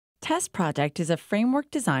TestProject is a framework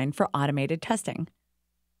designed for automated testing.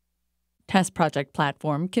 TestProject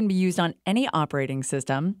platform can be used on any operating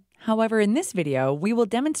system. However, in this video, we will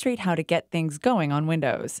demonstrate how to get things going on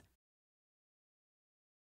Windows.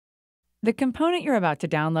 The component you're about to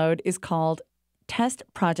download is called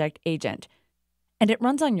TestProject Agent, and it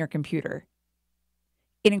runs on your computer.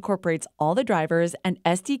 It incorporates all the drivers and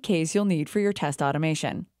SDKs you'll need for your test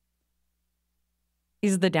automation.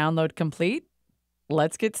 Is the download complete?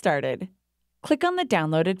 Let's get started. Click on the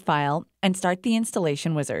downloaded file and start the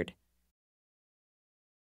installation wizard.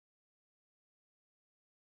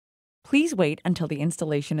 Please wait until the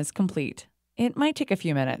installation is complete. It might take a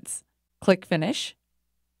few minutes. Click Finish.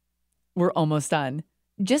 We're almost done.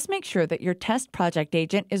 Just make sure that your TestProject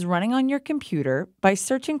agent is running on your computer by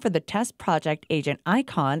searching for the TestProject agent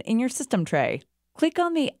icon in your system tray. Click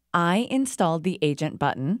on the I installed the agent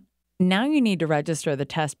button. Now you need to register the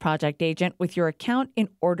TestProject agent with your account in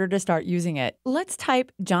order to start using it. Let's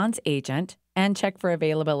type John's agent and check for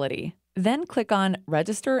availability. Then click on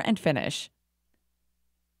Register and Finish.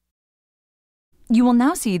 You will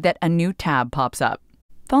now see that a new tab pops up.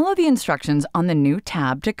 Follow the instructions on the new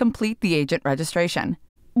tab to complete the agent registration.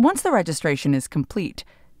 Once the registration is complete,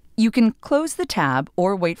 you can close the tab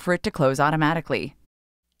or wait for it to close automatically.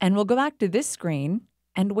 And we'll go back to this screen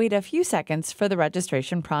and wait a few seconds for the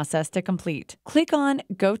registration process to complete. Click on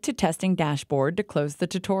Go to Testing Dashboard to close the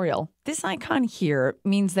tutorial. This icon here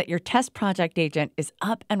means that your TestProject agent is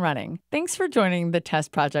up and running. Thanks for joining the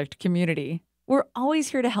TestProject community. We're always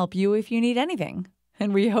here to help you if you need anything,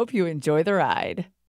 and we hope you enjoy the ride.